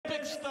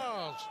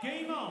was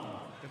Game on.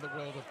 in the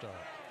world of dart.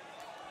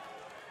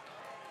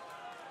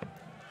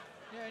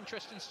 Yeah,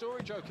 interesting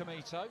story, Joe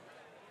Comito.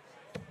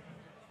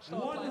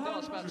 Started playing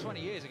darts about 20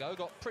 years ago,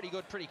 got pretty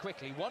good pretty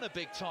quickly, won a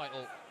big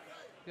title,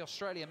 the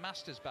Australian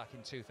Masters back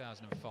in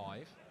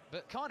 2005,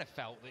 but kind of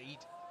felt that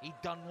he'd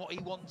done what he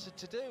wanted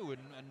to do and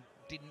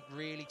didn't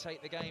really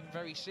take the game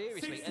very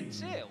seriously 60.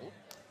 Until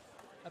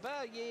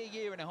about a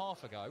year and a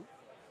half ago,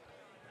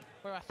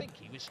 where I think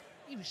he was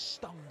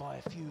stung by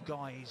a few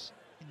guys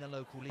in the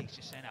local leagues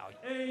just saying, oh,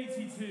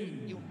 82.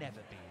 you'll never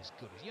be as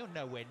good as, you're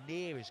nowhere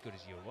near as good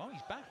as you are. Well,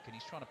 he's back and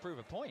he's trying to prove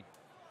a point.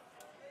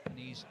 And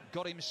he's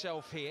got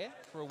himself here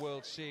for a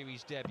World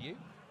Series debut.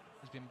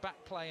 He's been back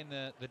playing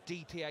the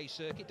DPA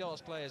circuit,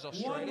 Darts Players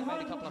Australia, 100.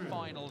 made a couple of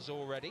finals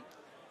already.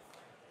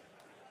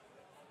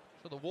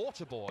 So the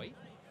water boy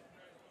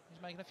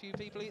is making a few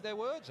people eat their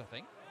words, I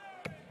think.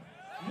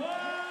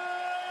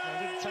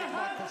 They didn't take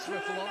Michael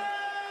Smith along.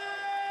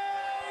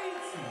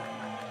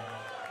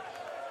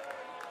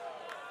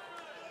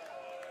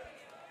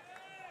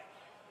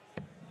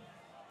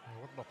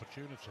 What an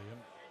opportunity. And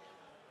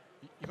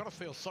you've got to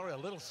feel sorry, a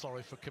little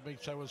sorry for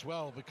Comito as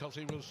well, because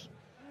he was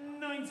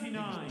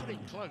 99. pretty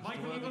close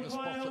Michael, to earning a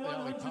spot at the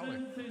Ali Pali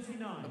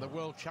 139. and the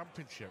World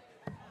Championship.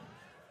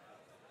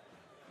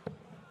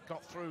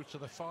 Got through to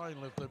the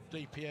final of the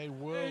DPA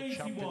World 81.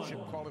 Championship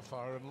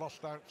qualifier and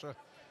lost out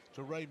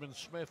to Raymond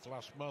Smith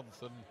last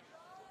month, and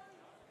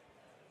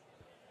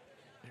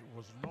it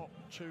was not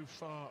too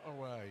far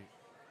away.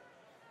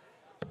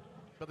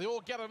 But they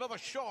all get another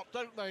shot,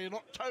 don't they, in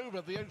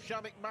October, the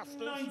Oceanic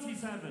Masters.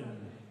 97.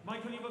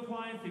 Michael, you've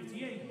acquired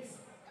 58. And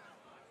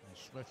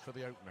Smith for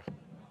the opener.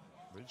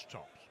 Ridge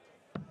tops.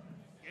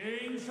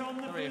 Games from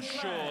the Very first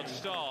assured leg.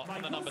 start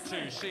from the Michael number 2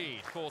 Smith.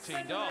 seed, 14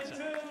 Second darter.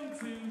 leg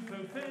turn to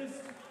throw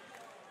first.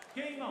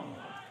 Game on.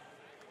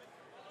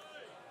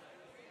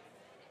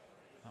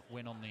 That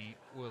win on the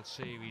World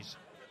Series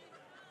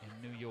in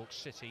New York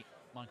City.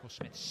 Michael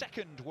Smith's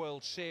second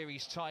World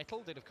Series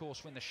title. Did, of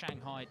course, win the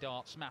Shanghai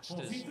Darts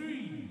Masters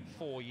 43.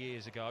 4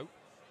 years ago.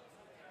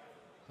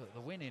 But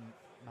the win in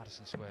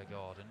Madison Square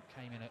Garden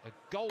came in a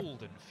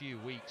golden few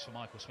weeks for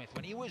Michael Smith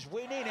when he was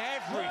winning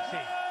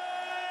everything.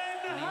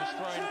 And he was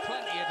throwing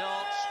plenty of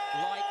darts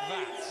like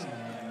that.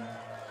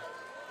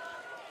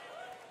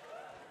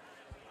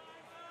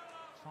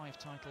 5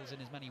 titles in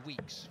as many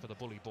weeks for the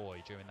bully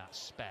boy during that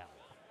spell.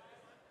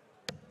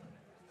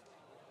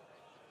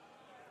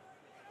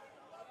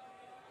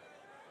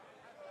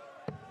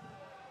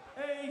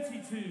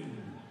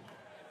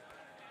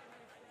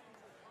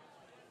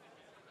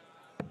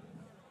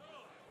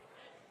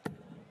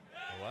 Oh,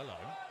 hello.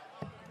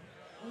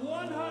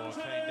 139.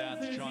 Came down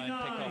to try and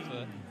pick off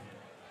a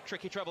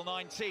tricky treble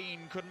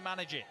 19, couldn't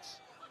manage it.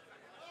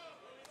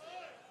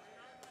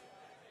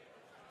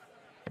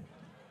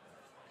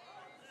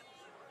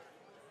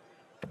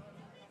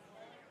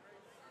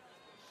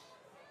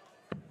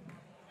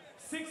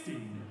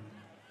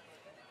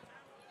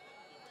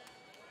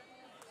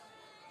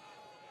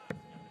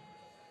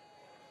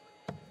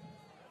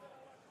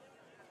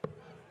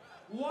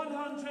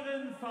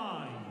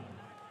 $105.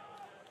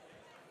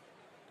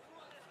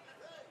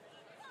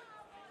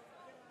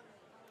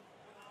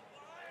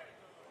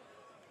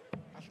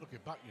 That's looking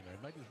back, you know,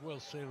 made his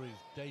World Series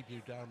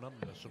debut down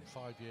under some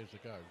 5 years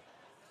ago.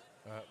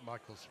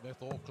 Michael Smith,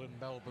 Auckland,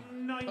 Melbourne,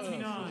 99. Perth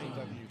was the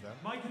venue then.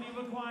 Michael, you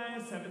require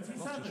Lost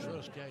 77. his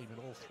first game in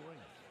all 3.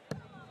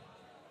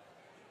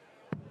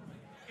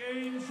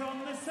 Games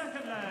on the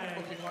second leg.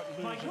 Looking like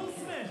losing. Michael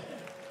Smith.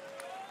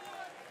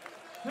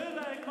 Third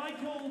leg,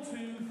 Michael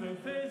to throw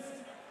first.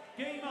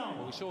 Game on.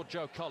 Well, we saw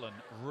Joe Cullen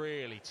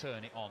really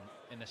turn it on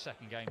in the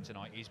second game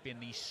tonight. He's been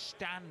the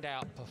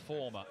standout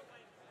performer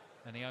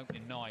in the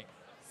opening night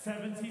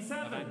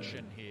 77. of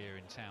action here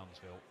in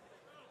Townsville.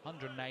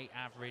 108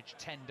 average,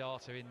 10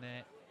 darter in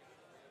there.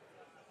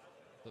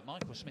 But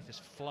Michael Smith has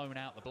flown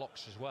out the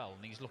blocks as well,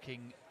 and he's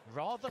looking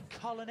rather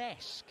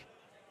Cullen-esque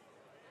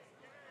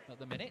at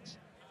the minute.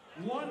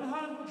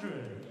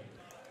 100.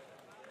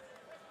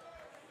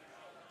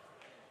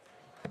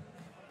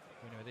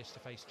 Winner of this to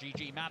face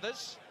G.G.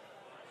 Mathers.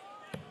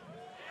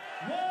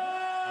 One.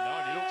 And it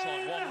only looks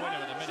like one winner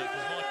at the minute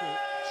because Michael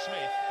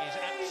Smith is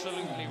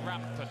absolutely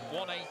rampant.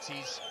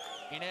 180s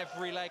in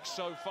every leg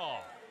so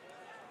far.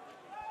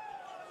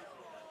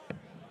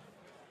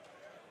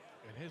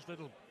 In his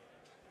little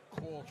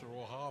quarter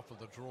or half of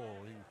the draw,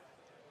 he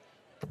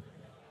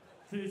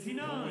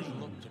 39. always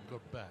looked a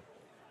good bet.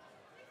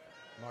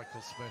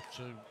 Michael Smith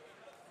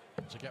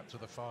to get to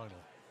the final.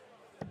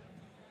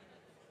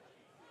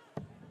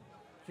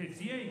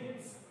 58.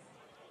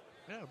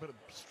 Yeah, a bit of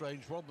a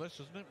strange one, this,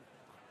 isn't it?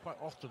 Quite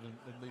often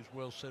in these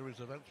World Series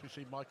events, we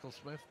see Michael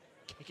Smith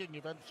kicking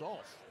events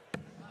off.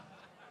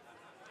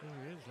 Here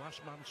he is,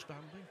 last man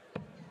standing.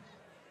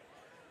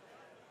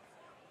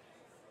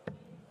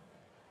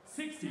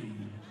 60. Well,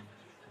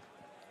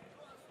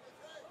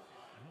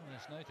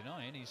 there's no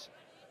denying he's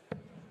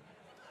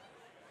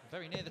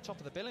very near the top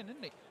of the billing,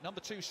 isn't he? Number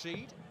 2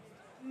 seed,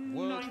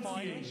 World 98.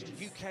 finalist,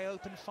 UK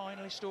Open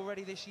finalist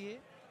already this year.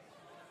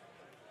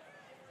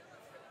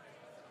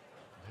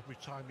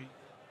 every time he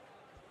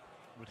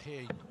would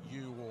hear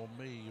you or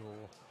me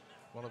or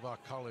one of our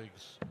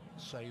colleagues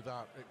say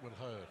that, it would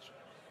hurt.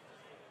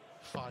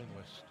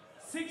 Finalist.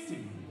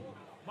 60.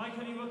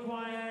 Michael, you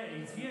require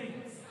 88.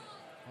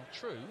 Well,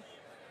 true.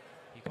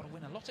 You've got to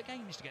win a lot of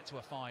games to get to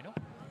a final.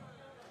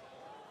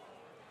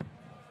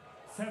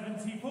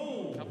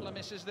 74. Couple of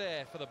misses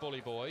there for the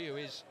bully boy, who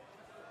is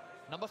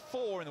number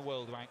 4 in the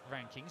world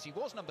rankings. He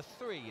was number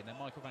 3, and then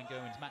Michael van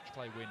Gerwen's match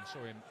play win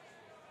saw him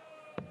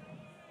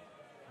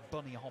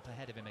bunny hop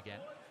ahead of him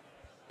again.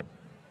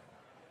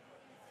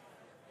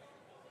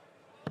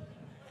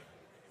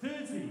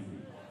 30.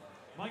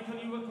 Michael,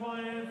 you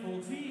require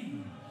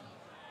 14.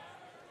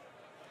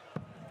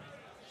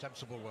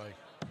 Sensible way.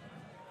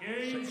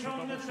 Game 6 from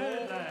from the number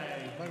 3rd 4.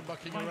 leg. No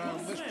mucking Michael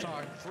around this Smith.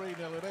 time.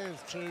 3-0 it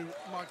is to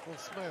Michael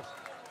Smith.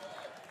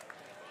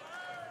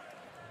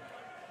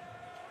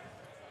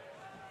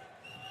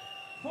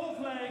 Fourth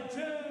leg,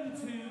 turn 2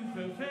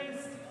 for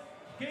fist.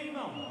 Game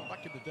on.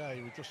 Back in the day,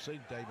 we've just seen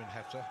Damon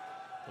Heta,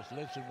 was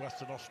lives in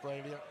Western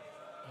Australia,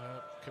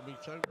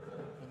 Comito and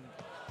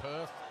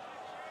Perth.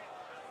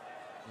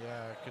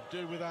 Yeah, could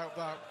do without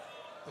that,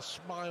 the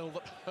smile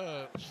that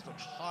hurts, that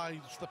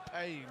hides the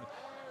pain.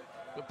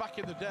 But back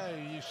in the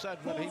day, you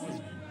said when he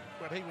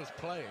was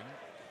playing,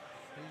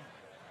 he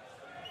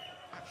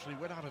actually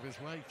went out of his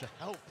way to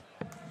help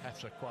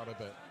Heta quite a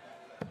bit.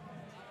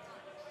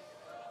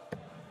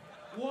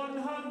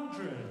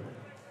 100.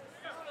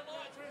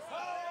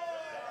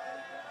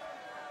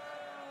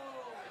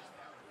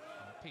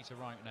 Peter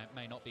Wright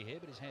may not be here,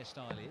 but his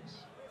hairstyle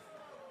is.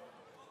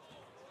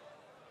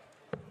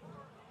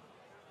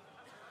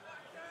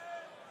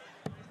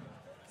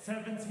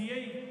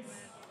 $78.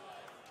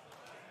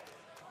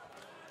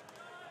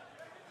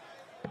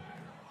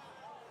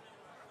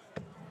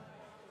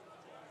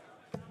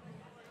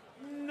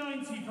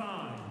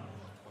 95. Well,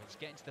 it's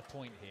getting to the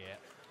point here.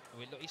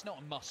 Look, it's not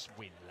a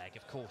must-win leg,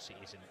 of course it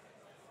isn't.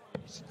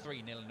 It's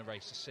 3-0 in a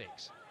race to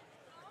 6.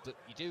 But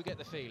you do get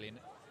the feeling,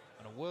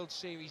 on a World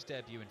Series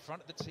debut in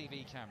front of the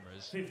TV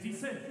cameras,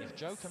 56. if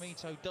Joe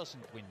Comito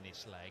doesn't win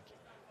this leg,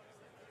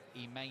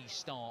 he may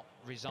start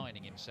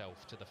resigning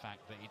himself to the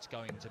fact that it's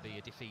going to be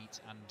a defeat,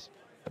 and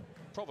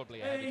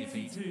probably a heavy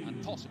defeat, 82.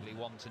 and possibly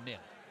 1-0.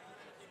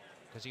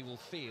 Because he will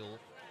feel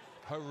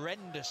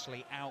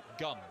horrendously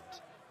outgunned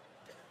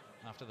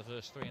after the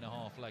first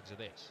 3.5 legs of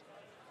this.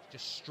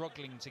 Just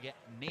struggling to get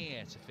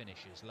near to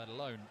finishes, let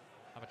alone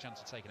have a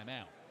chance of taking him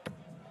out.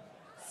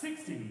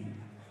 60.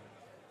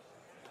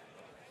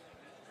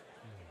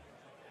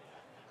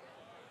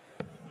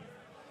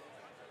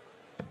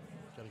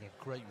 Getting a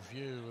great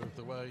view of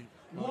the way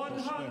Michael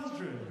 100.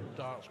 Smith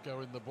darts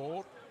go in the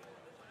board.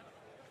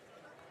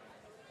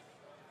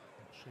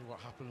 Let's see what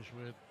happens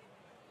with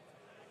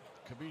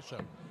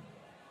Comito.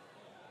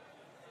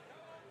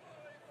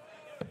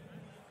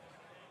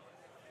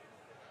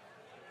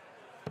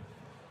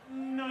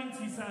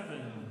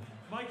 $97.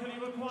 Michael,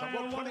 you require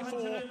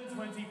 124.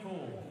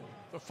 124.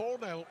 The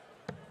 4-0.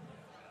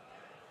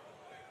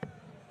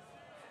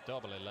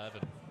 Double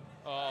 11.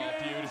 Oh, Game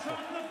beautiful.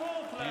 from the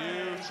fourth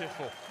leg.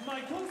 Beautiful.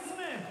 Michael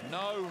Smith.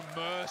 No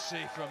mercy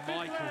from Fifth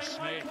Michael leg,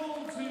 Smith.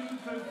 Michael 2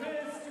 for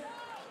fist.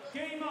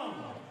 Game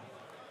on.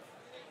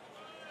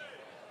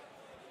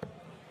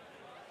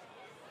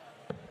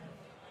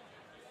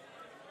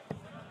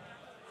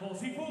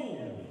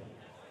 $44.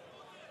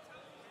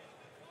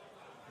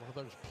 One of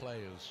those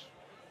players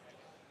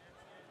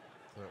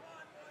that,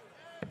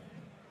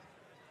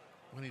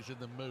 when he's in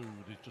the mood,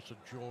 it's just a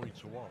joy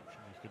to watch.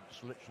 And you can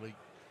just literally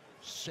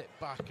sit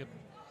back and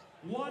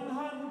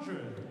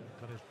 100.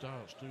 let his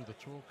darts do the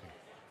talking.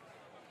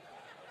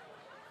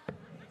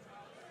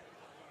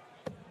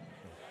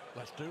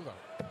 Let's do that.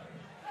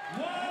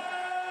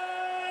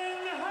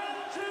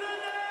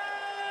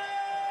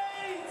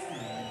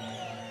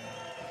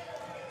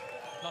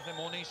 108. Nothing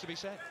more needs to be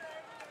said.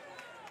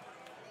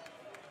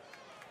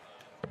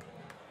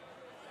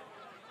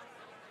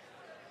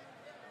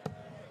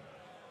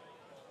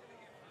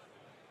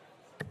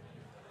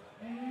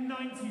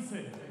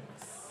 $96.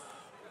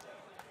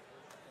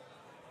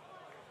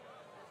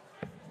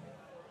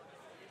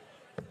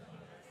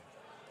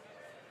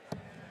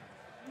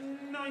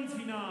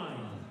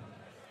 99.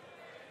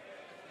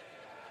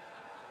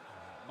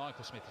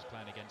 Michael Smith is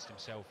playing against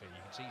himself here.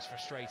 You can see he's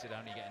frustrated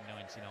only getting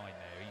 99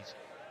 there. He's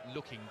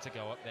looking to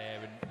go up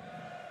there and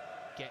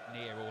get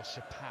near or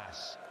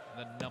surpass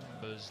the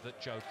numbers that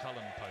Joe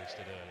Cullen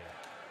posted earlier.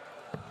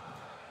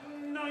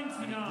 And it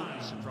 99.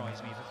 wouldn't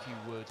surprise me if a few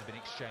words have been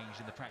exchanged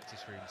in the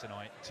practice room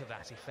tonight to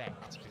that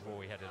effect before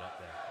we headed up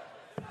there.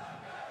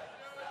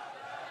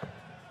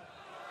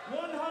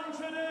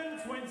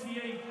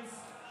 128.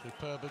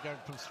 Superb again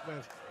from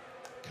Smith.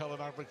 Cullen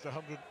averaged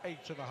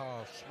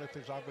 108.5. Smith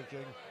is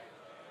averaging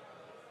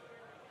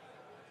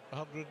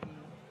 100,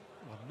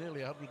 well,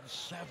 nearly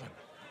 107.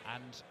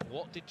 And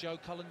what did Joe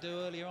Cullen do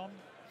earlier on?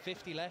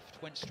 50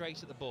 left, went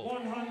straight at the ball.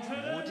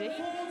 140. Would he?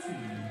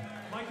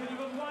 Michael,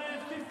 you've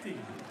acquired 50.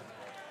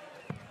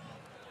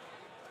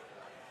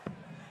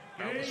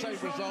 Now, the same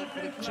result,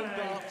 but in 2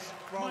 darts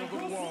rather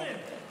than 1.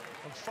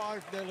 And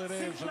 5-0 it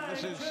is, and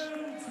this is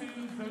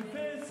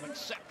an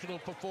exceptional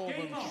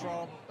performance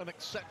from an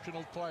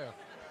exceptional player.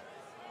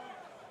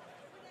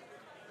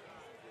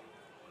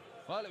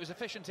 Well, it was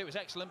efficient, it was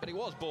excellent, but it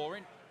was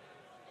boring.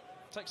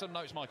 Take some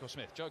notes, Michael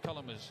Smith. Joe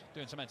Cullen was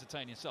doing some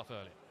entertaining stuff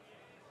earlier.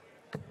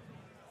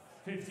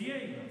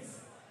 58.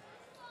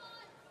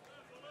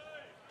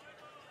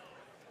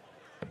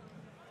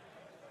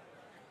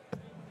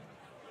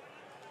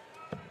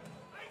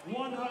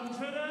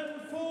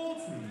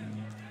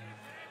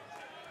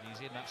 He's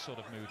in that sort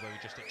of mood where he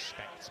just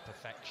expects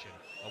perfection.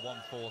 A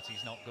 140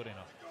 is not good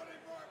enough.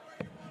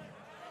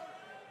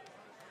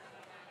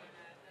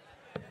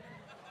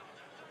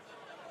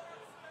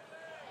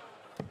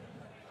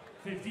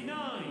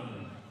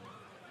 $59.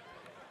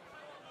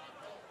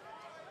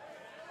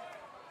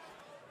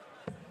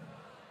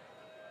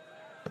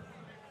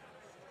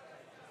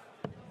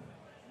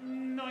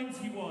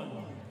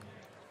 91.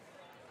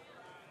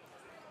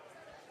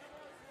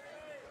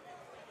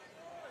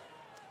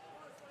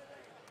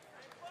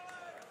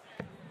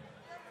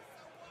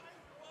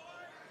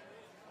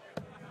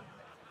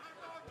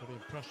 Pretty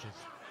impressive.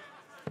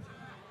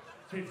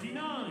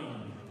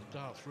 59.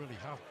 Darts really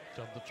have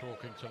done the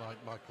talking tonight,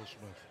 Michael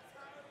Smith.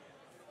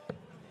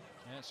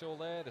 Yeah, it's all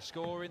there, the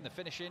scoring, the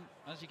finishing,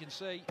 as you can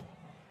see.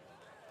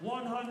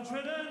 140.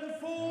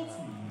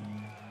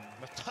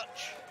 The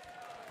touch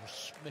of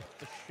Smith,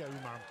 the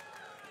showman,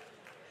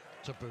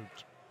 to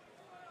boot.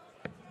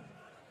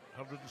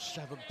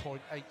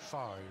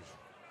 107.85.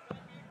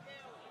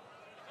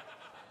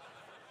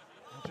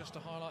 And just to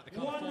highlight the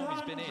kind of form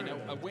he's been in,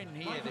 a win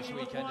here this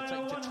weekend to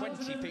take to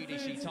 20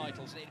 PDC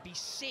titles, and it'd be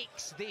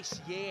 6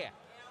 this year.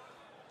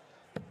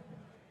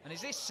 And is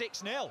this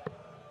 6-0?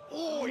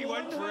 Oh, he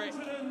went for it.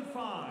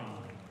 105.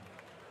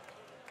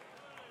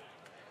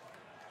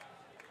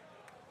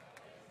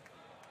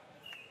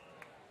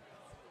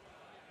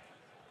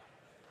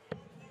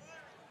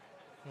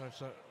 Well,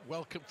 so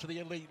welcome to the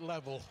elite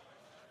level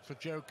for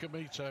Joe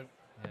Comito.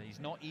 Yeah, he's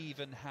not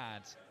even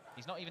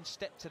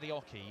stepped to the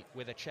oche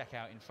with a check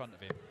out in front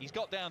of him. He's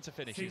got down to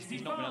finishes,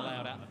 he's not been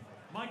allowed at them.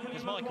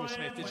 Because Michael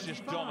Smith has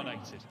just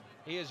dominated.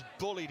 He has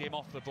bullied him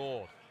off the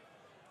board.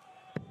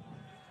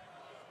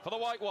 For the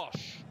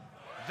whitewash.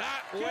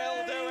 That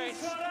will do it.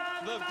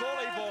 The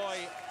bully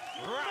boy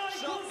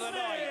wraps up the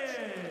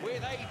night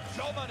with a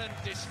dominant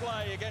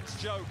display against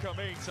Joe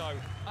Comito.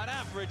 An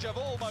average of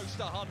almost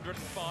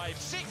 105,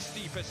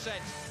 60%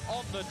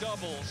 on the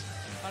doubles.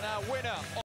 And our winner